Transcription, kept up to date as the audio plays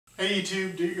Hey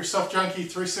YouTube, Do-It-Yourself Junkie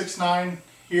 369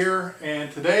 here,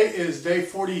 and today is day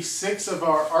 46 of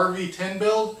our RV-10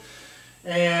 build.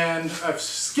 And I've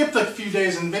skipped a few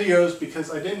days in videos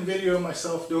because I didn't video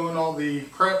myself doing all the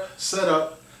prep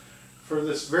setup for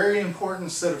this very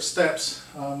important set of steps.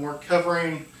 We're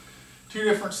covering two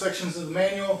different sections of the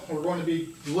manual. We're going to be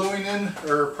gluing in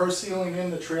or prosealing in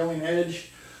the trailing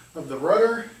edge of the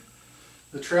rudder,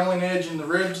 the trailing edge and the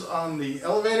ribs on the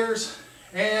elevators,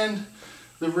 and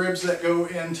the ribs that go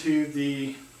into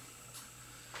the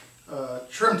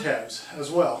trim tabs as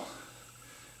well.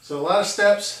 So a lot of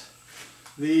steps.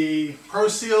 The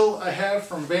Proseal I have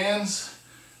from Vans,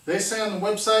 they say on the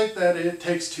website that it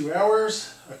takes 2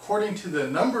 hours. According to the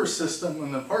number system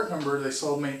and the part number they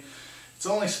sold me, it's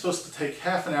only supposed to take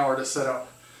half an hour to set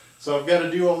up. So I've got to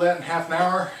do all that in half an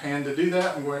hour, and to do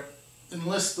that I'm going to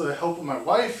enlist the help of my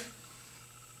wife.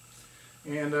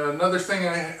 And another thing,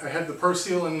 I have the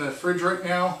Proseal in the fridge right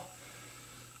now.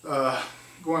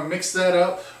 Going to mix that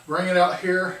up, bring it out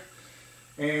here,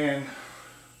 and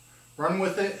run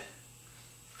with it,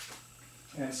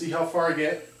 and see how far I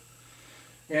get.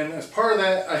 And as part of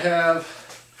that, I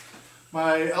have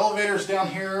my elevators down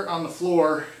here on the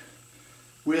floor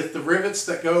with the rivets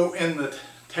that go in the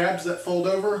tabs that fold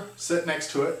over set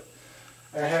next to it.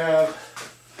 I have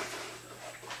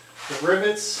the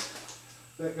rivets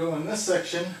that go in this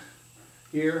section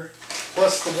here,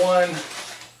 plus the one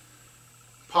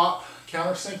pop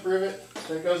countersink rivet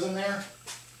that goes in there.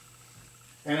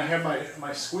 And I have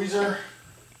my squeezer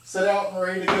set out and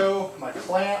ready to go, my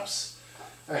clamps.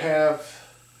 I have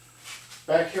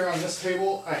back here on this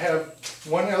table, I have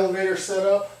one elevator set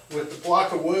up with the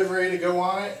block of wood ready to go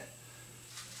on it.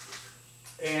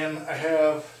 And I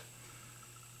have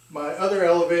my other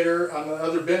elevator on the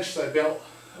other bench that I built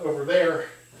over there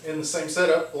in the same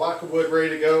setup, block of wood ready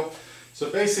to go.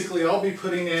 So basically I'll be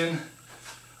putting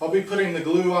the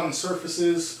glue on the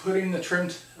surfaces, putting the trim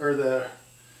or the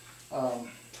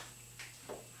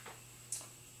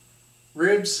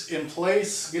ribs in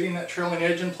place, getting that trailing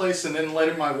edge in place, and then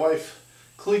letting my wife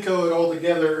cleco it all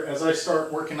together as I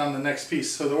start working on the next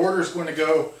piece. So the order is going to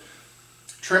go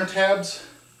trim tabs.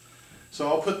 So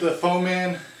I'll put the foam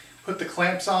in, put the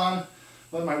clamps on,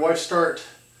 let my wife start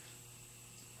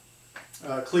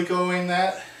clecoing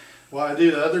that while I do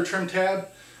the other trim tab.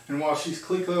 And while she's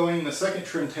clecoing the second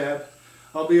trim tab,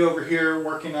 I'll be over here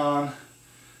working on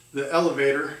the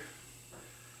elevator,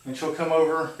 and she'll come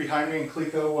over behind me and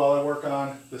cleco while I work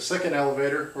on the second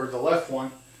elevator, or the left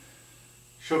one.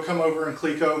 She'll come over and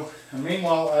cleco, and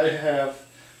meanwhile I have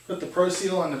put the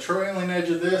Proseal on the trailing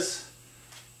edge of this.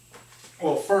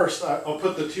 Well, first I'll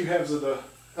put the two halves of the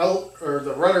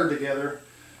rudder together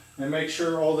and make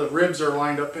sure all the ribs are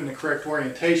lined up in the correct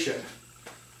orientation,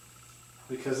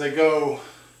 because they go,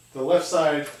 the left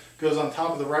side goes on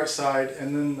top of the right side,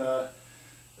 and then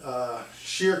the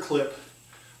shear clip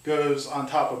goes on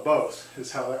top of both,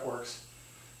 is how that works.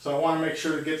 So I want to make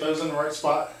sure to get those in the right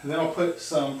spot, and then I'll put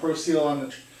some Proseal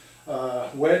on the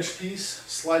wedge piece,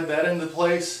 slide that into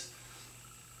place,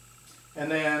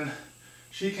 and then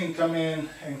she can come in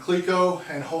and cleco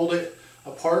and hold it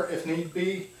apart if need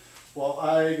be, while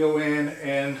I go in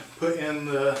and put in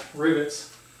the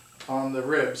rivets on the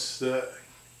ribs that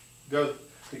go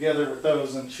together with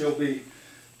those, and she'll be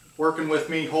working with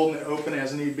me, holding it open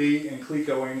as need be and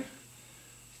clecoing.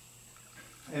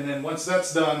 And then once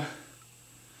that's done,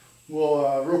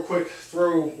 we'll real quick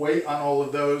throw weight on all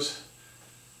of those,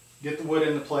 get the wood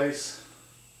into place,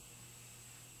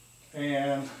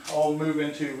 and I'll move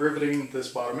into riveting this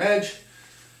bottom edge,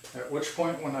 at which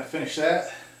point when I finish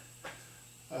that,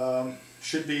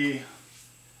 should be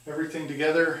everything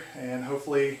together, and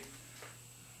hopefully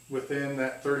within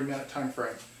that 30-minute time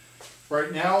frame.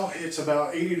 Right now it's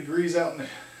about 80 degrees out in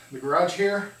the garage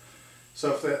here,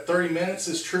 so if that 30 minutes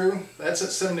is true, that's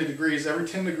at 70 degrees. Every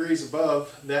 10 degrees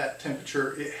above that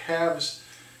temperature, it halves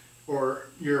or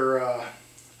your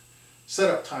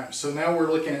setup time. So now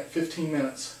we're looking at 15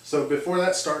 minutes. So before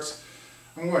that starts,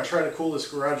 I'm going to try to cool this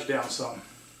garage down some.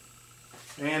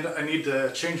 And I need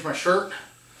to change my shirt,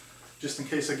 just in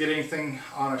case I get anything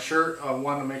on a shirt. I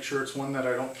want to make sure it's one that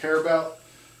I don't care about.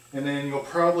 And then you'll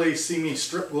probably see me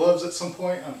strip gloves at some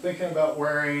point. I'm thinking about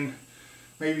wearing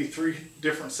maybe 3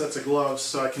 different sets of gloves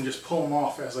so I can just pull them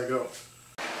off as I go.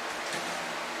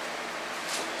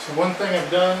 So one thing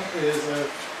I've done is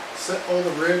I've set all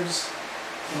the ribs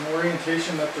in the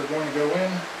orientation that they're going to go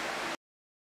in.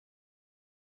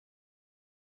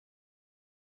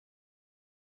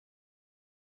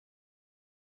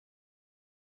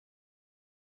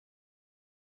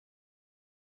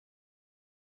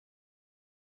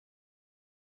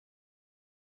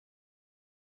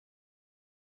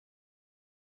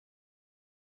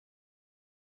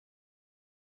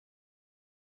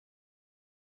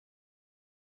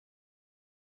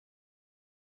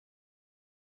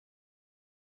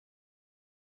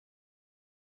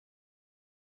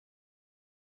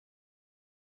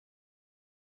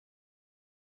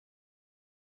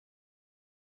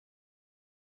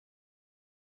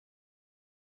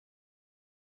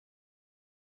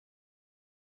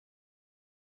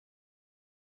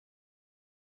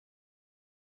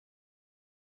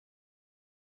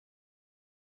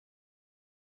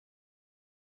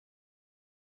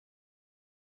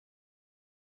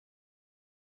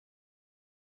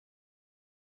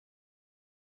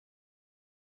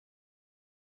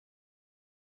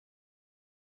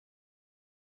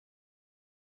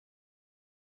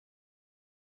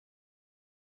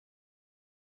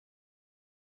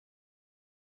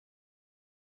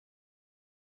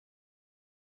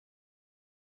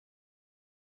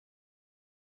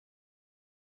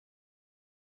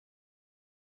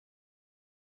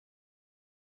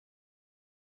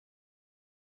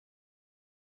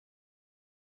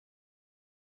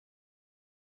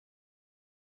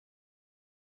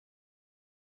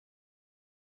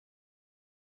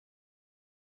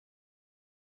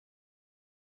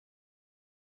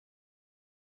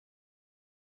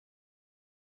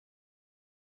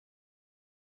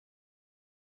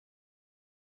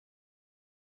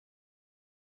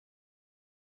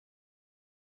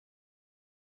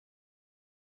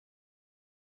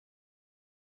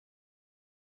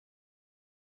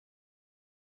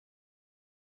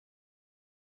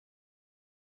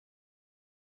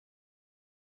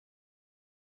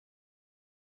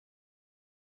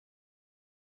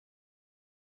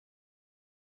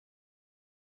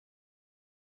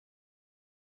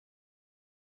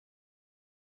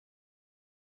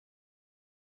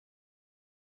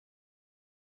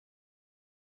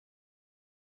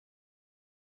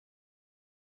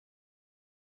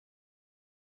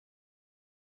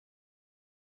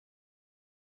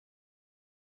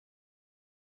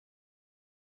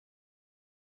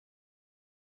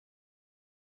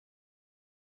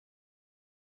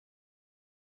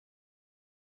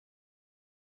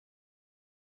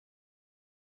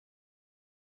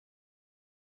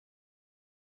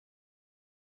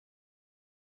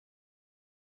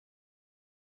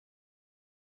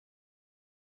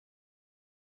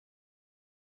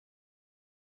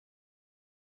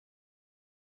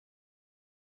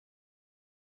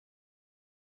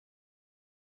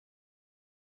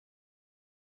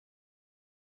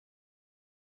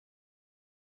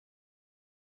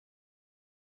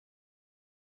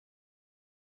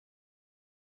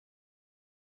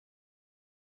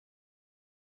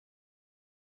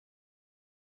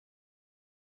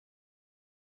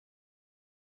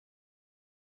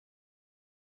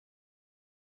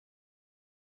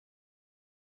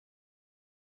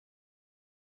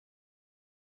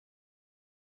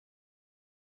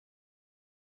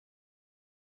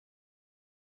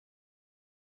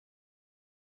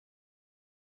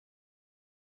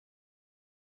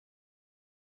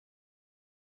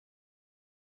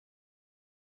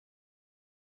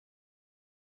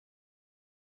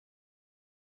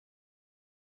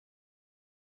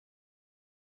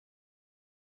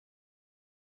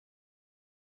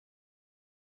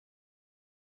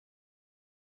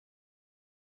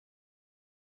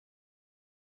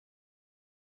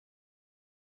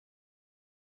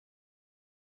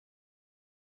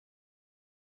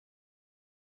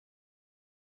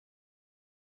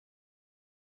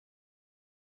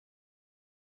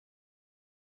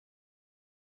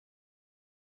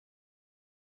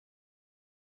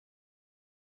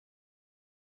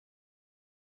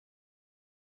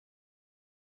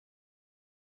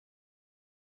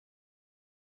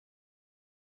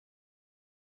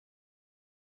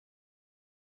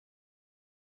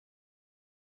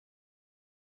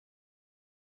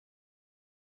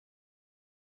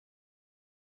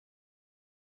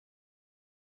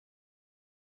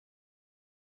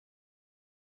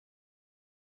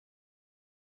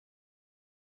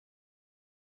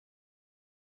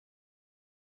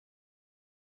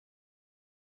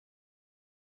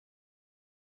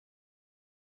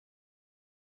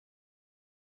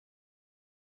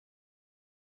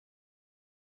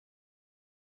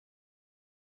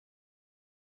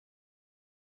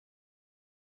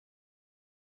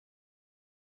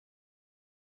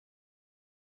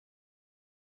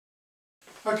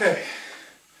 Okay.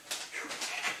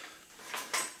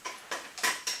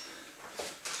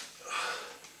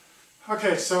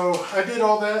 Okay, so I did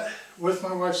all that with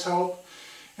my wife's help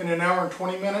in an hour and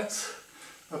 20 minutes.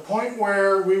 The point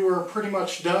where we were pretty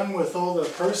much done with all the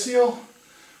Proseal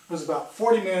was about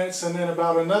 40 minutes, and then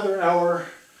about another hour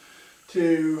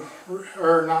to,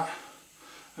 or not,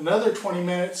 another 20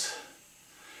 minutes,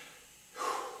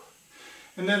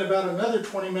 and then about another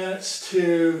 20 minutes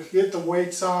to get the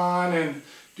weights on and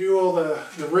do all the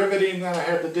riveting that I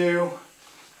had to do,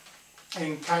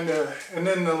 and and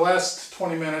then the last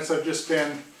 20 minutes I've just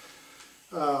been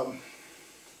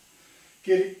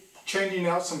changing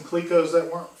out some Clecos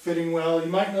that weren't fitting well. You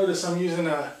might notice I'm using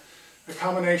a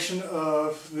combination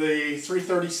of the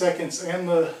 3/32 and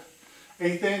the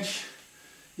 1/8 inch,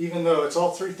 even though it's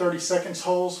all 3/32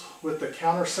 holes with the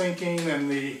countersinking and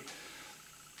the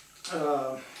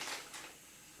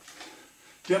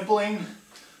dimpling.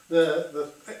 The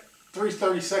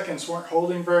 3/32 weren't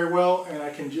holding very well, and I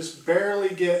can just barely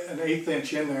get an 1/8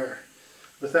 inch in there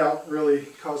without really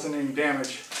causing any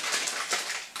damage.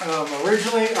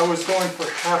 Originally I was going for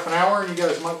half an hour, and you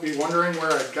guys might be wondering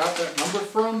where I got that number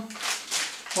from.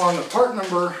 Well, on the part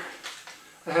number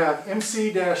I have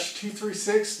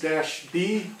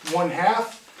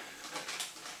MC-236-B1/2,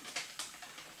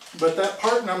 but that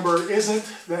part number isn't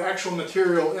the actual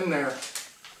material in there.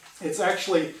 It's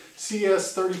actually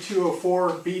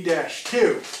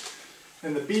CS3204B-2,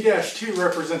 and the B-2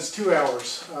 represents 2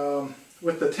 hours.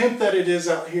 With the temp that it is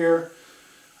out here,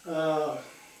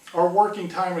 our working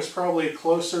time is probably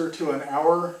closer to an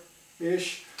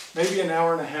hour-ish, maybe an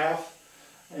hour and a half.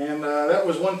 And that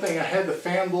was one thing. I had the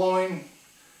fan blowing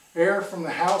air from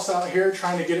the house out here,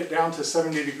 trying to get it down to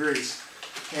 70 degrees.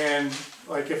 And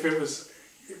like if it was,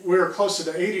 we were closer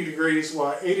to 80 degrees,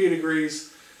 well, at 80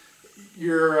 degrees,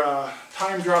 your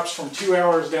time drops from 2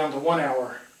 hours down to 1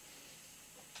 hour.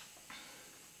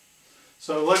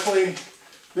 So luckily,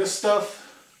 this stuff,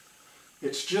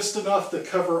 it's just enough to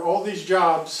cover all these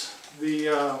jobs. The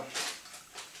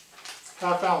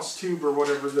half-ounce tube or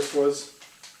whatever this was,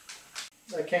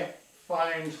 I can't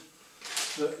find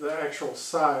the actual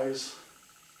size,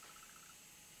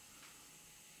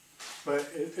 but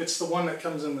it's the one that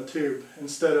comes in the tube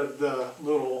instead of the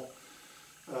little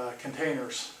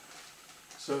containers.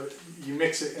 So you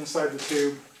mix it inside the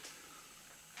tube,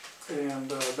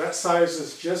 and that size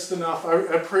is just enough. I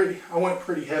went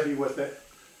pretty heavy with it,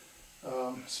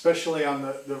 especially on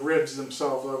the ribs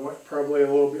themselves. I went probably a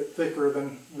little bit thicker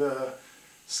than the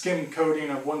skim coating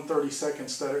of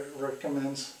 1/32 that it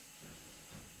recommends.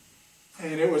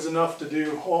 And it was enough to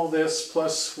do all this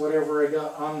plus whatever I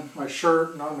got on my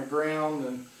shirt and on the ground,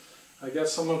 and I got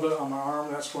some of it on my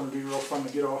arm. That's going to be real fun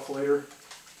to get off later.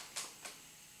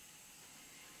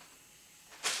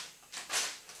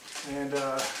 And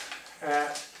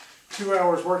at 2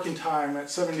 hours working time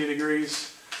at 70 degrees,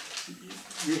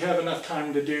 you have enough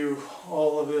time to do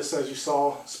all of this, as you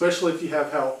saw, especially if you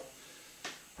have help.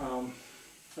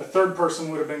 A third person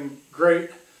would have been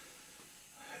great,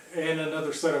 and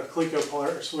another set of Cleco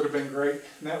pliers would have been great,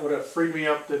 and that would have freed me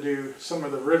up to do some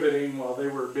of the riveting while they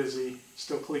were busy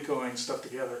still Clecoing stuff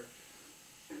together.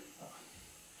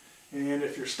 And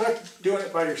if you're stuck doing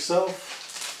it by yourself,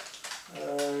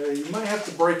 you might have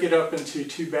to break it up into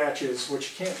 2 batches,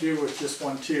 which you can't do with just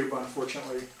one tube,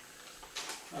 unfortunately.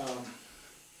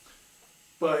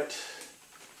 But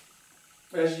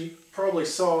as you probably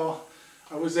saw,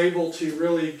 I was able to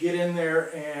really get in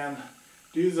there and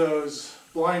do those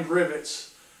blind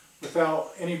rivets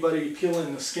without anybody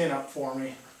peeling the skin up for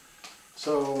me.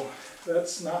 So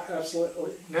that's not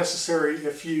absolutely necessary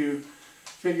if you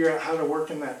figure out how to work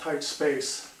in that tight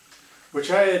space,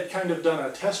 which I had kind of done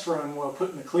a test run while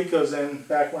putting the Clecos in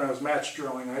back when I was match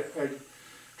drilling. I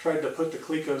tried to put the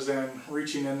Clecos in,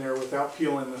 reaching in there without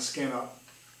peeling the skin up.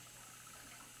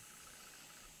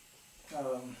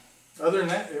 Other than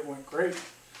that, it went great.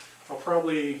 I'll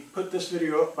probably put this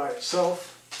video up by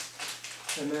itself,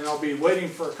 and then I'll be waiting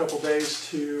for a couple days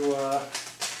to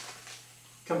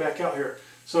come back out here.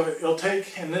 So it'll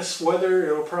take, in this weather,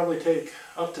 it'll probably take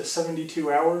up to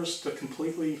 72 hours to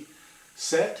completely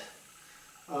set.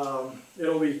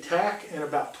 It'll be tack in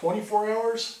about 24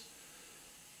 hours.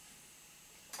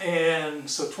 And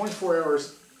so 24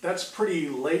 hours, that's pretty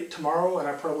late tomorrow, and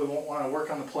I probably won't want to work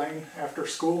on the plane after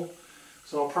school.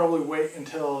 So I'll probably wait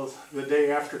until the day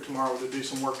after tomorrow to do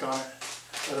some work on it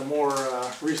at a more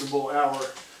reasonable hour.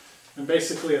 And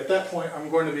basically at that point I'm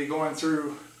going to be going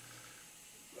through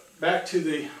back to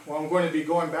the, I'm going to be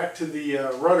going back to the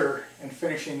rudder and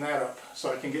finishing that up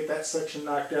so I can get that section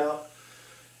knocked out.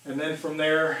 And then from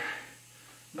there,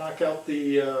 knock out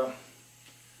the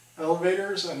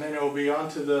elevators, and then it will be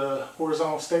onto the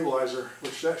horizontal stabilizer,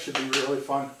 which that should be really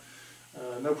fun.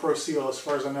 No Proseal, as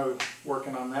far as I know,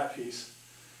 working on that piece.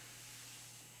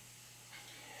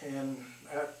 And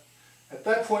at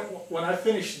that point, when I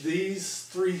finish these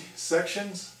 3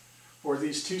 sections, or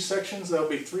these 2 sections, that'll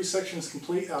be 3 sections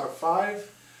complete out of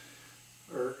 5,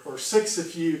 or 6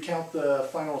 if you count the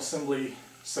final assembly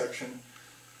section.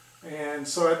 And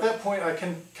so at that point I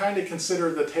can kind of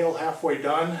consider the tail halfway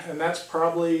done, and that's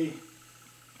probably,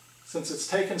 since it's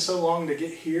taken so long to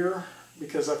get here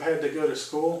because I've had to go to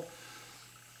school,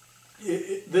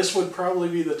 this would probably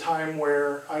be the time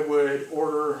where I would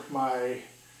order my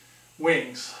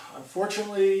wings.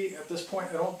 Unfortunately, at this point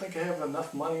I don't think I have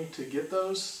enough money to get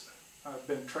those. I've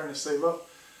been trying to save up,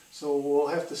 so we'll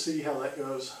have to see how that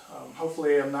goes.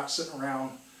 Hopefully I'm not sitting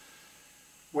around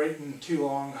waiting too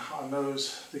long on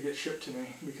those to get shipped to me,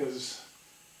 because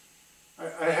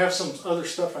I have some other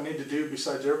stuff I need to do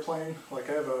besides airplane. Like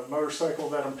I have a motorcycle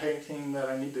that I'm painting that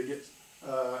I need to get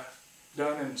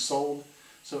done and sold,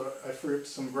 so I free up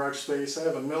some garage space. I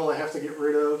have a mill I have to get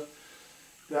rid of.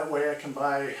 That way I can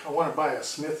I want to buy a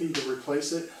smithy to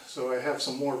replace it, so I have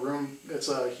some more room. It's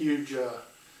a huge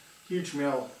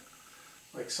mill,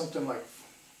 like something like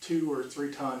 2 or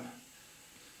 3 ton.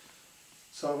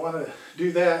 So I want to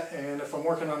do that, and if I'm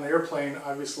working on the airplane,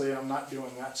 obviously I'm not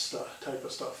doing that type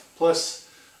of stuff. Plus,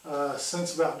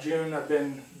 since about June, I've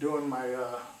been doing my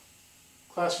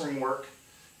classroom work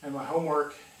and my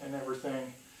homework and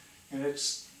everything, and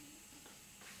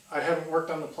I haven't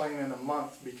worked on the plane in a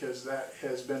month because that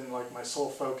has been like my sole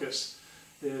focus,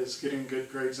 is getting good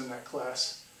grades in that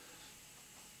class.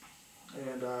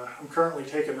 And I'm currently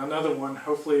taking another one.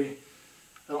 Hopefully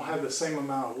I don't have the same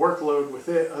amount of workload with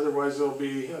it, otherwise it'll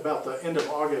be about the end of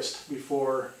August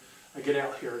before I get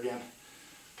out here again.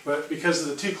 But because of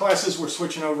the 2 classes we're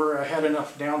switching over, I had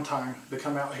enough downtime to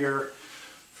come out here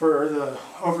for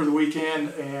over the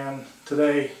weekend and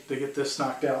today to get this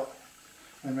knocked out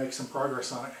and make some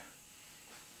progress on it.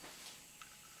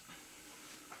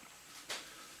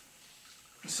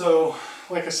 So,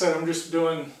 like I said, I'm just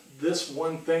doing this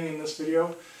one thing in this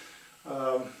video.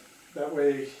 That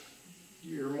way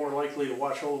you're more likely to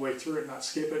watch all the way through it, not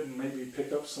skip it, and maybe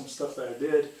pick up some stuff that I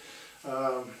did.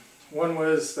 One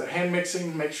was the hand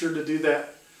mixing. Make sure to do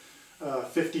that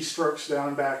 50 strokes down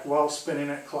and back while spinning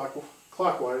it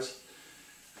clockwise.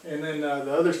 And then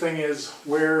the other thing is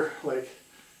wear like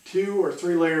 2 or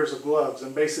 3 layers of gloves.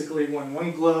 And basically when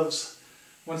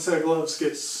one set of gloves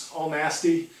gets all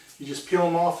nasty, you just peel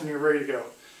them off and you're ready to go.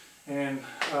 And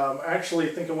I actually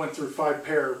think I went through 5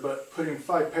 pair, but putting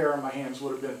 5 pair on my hands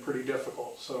would have been pretty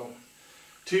difficult. So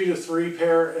 2 to 3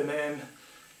 pair, and then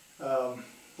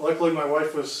luckily my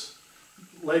wife was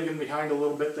lagging behind a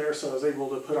little bit there, so I was able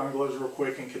to put on gloves real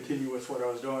quick and continue with what I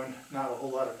was doing. Not a whole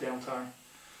lot of downtime.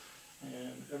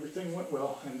 And everything went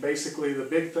well. And basically the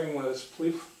big thing was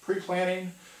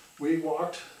pre-planning. We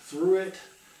walked through it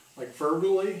like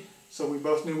verbally, so we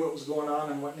both knew what was going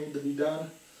on and what needed to be done.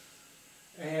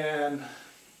 And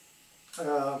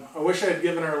I wish I had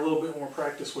given her a little bit more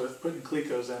practice with putting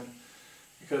clecos in,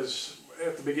 because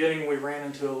at the beginning we ran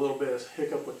into a little bit of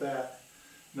hiccup with that.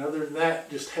 And other than that,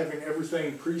 just having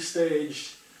everything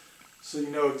pre-staged so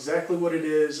you know exactly what it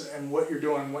is and what you're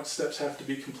doing, what steps have to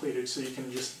be completed, so you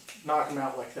can just knock them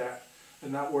out like that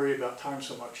and not worry about time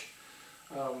so much.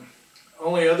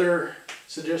 Only other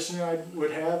suggestion I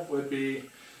would have would be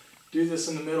do this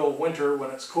in the middle of winter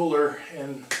when it's cooler.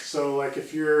 And so like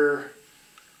if you're,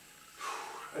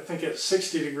 I think at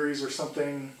 60 degrees or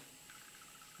something,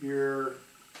 your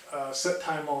set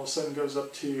time all of a sudden goes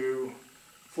up to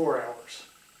 4 hours.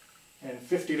 And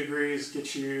 50 degrees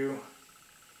gets you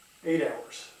 8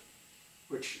 hours,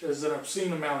 which is an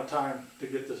obscene amount of time to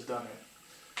get this done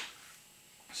in.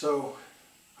 So,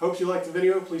 hope you liked the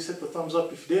video. Please hit the thumbs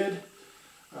up if you did.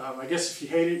 I guess if you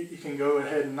hate it, you can go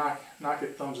ahead and knock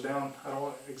it thumbs down. I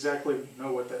don't exactly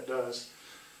know what that does,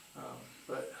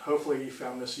 but hopefully you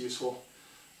found this useful.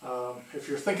 If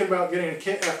you're thinking about getting a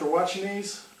kit after watching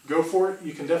these, go for it.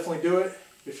 You can definitely do it.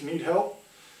 If you need help,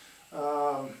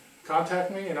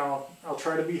 contact me and I'll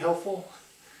try to be helpful.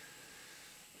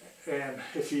 And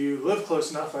if you live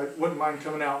close enough, I wouldn't mind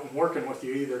coming out and working with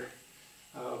you either.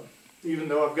 Even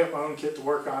though I've got my own kit to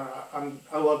work on,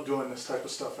 I love doing this type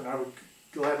of stuff, and I would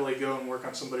gladly go and work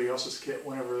on somebody else's kit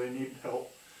whenever they need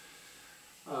help.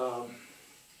 I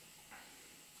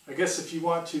guess if you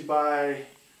want to buy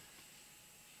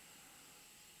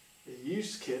a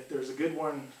used kit, there's a good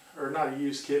one, or not a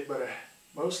used kit, but a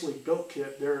mostly built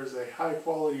kit. There is a high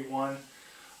quality one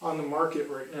on the market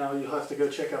right now. You'll have to go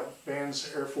check out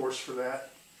Vans Air Force for that.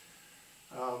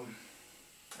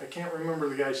 I can't remember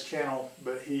the guy's channel,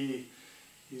 but he's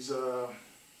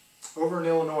over in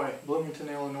Illinois, Bloomington,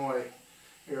 Illinois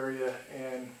area,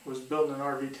 and was building an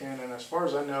RV-10, and as far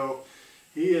as I know,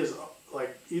 he is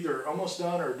like either almost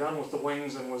done or done with the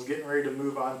wings and was getting ready to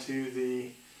move on to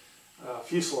the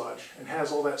fuselage and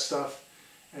has all that stuff,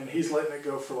 and he's letting it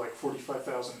go for like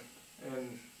 $45,000.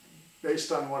 And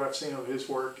based on what I've seen of his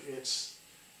work, it's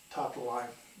top of the line.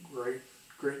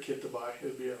 Great kit to buy. It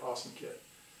would be an awesome kit,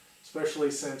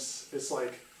 especially since it's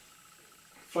like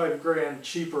 $5 grand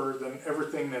cheaper than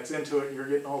everything that's into it, and you're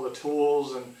getting all the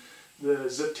tools and the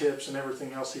zip tips and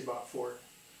everything else he bought for it.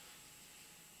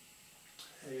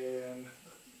 And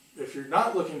if you're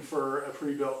not looking for a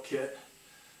pre-built kit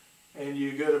and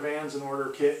you go to Vans and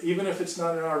order a kit, even if it's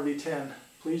not an RV-10,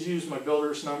 please use my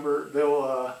builder's number.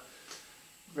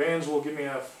 Vans will give me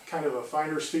a kind of a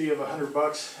finder's fee of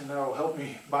 $100, and that'll help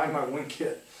me buy my wing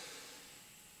kit.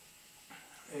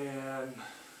 And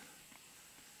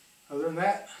other than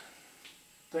that,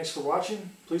 thanks for watching.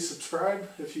 Please subscribe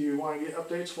if you want to get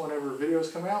updates whenever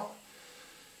videos come out.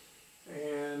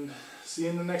 And see you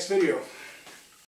in the next video.